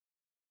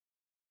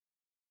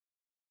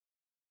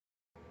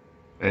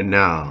And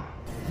now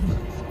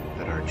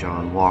that our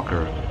John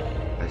Walker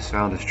has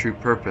found his true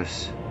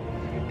purpose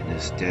in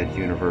this dead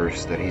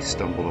universe that he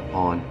stumbled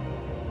upon,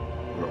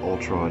 where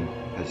Ultron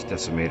has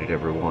decimated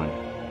everyone,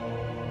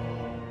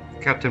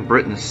 Captain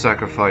Britain's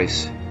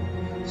sacrifice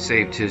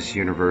saved his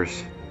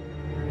universe,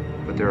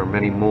 but there are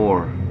many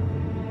more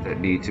that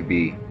need to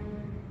be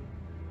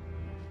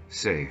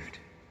saved.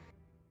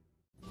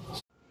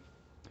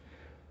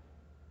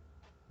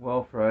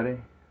 Well, Friday,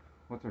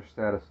 what's our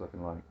status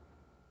looking like?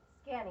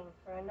 Scanning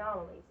for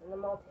anomalies in the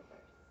multiverse.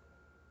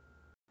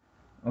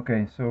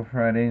 Okay, so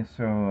Friday,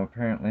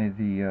 apparently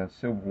the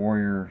Civil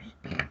Warriors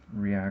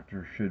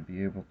reactor should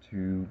be able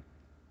to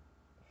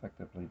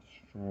effectively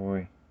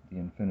destroy the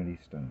Infinity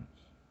Stones.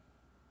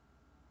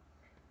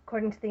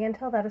 According to the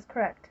intel, that is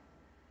correct.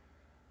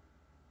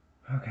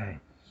 Okay,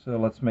 so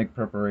let's make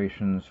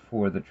preparations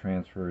for the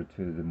transfer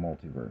to the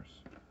multiverse.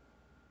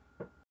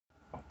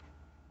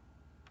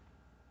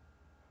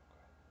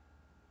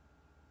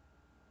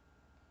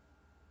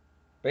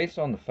 Based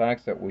on the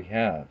facts that we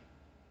have,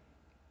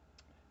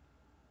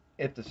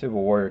 if the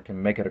Civil Warrior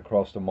can make it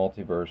across the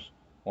multiverse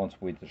once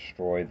we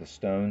destroy the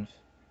stones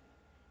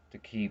to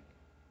keep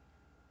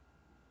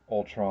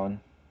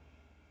Ultron,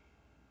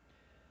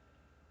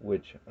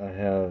 which I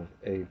have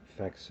a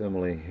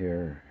facsimile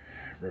here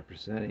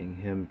representing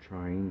him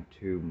trying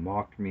to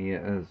mock me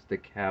as the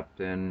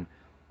Captain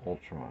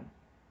Ultron,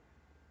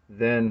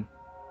 then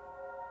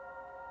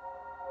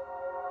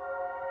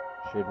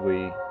should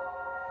we...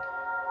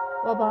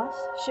 Well, boss,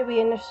 should we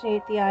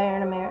initiate the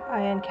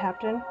Iron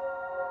Captain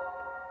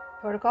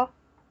protocol?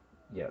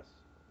 Yes,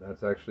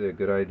 that's actually a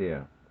good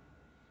idea.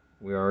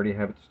 We already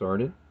have it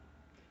started,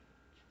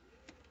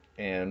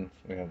 and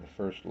we have the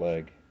first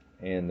leg,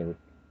 and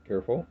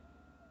careful,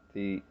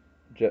 the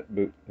jet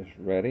boot is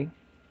ready.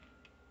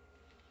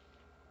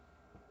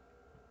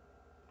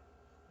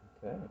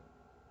 Okay,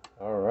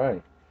 all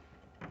right,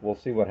 we'll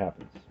see what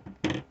happens.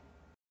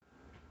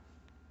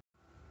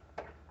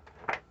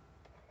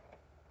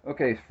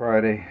 Okay,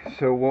 Friday,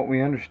 so what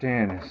we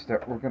understand is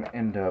that we're going to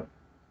end up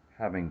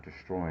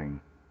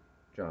destroying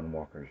John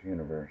Walker's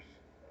universe.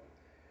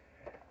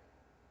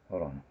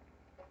 Hold on.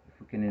 If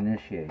we can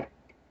initiate,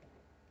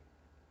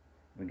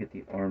 we get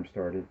the arm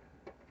started.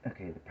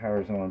 Okay, the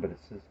power's on, but it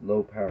says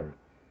low power.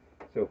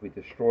 So if we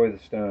destroy the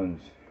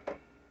stones,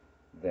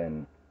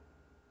 then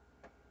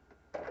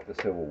the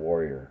Civil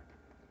Warrior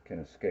can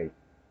escape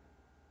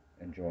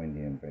and join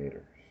the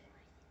invaders.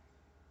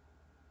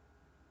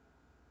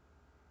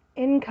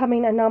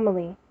 Incoming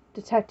anomaly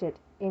detected.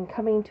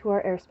 Incoming to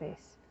our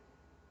airspace.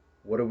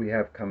 What do we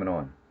have coming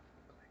on?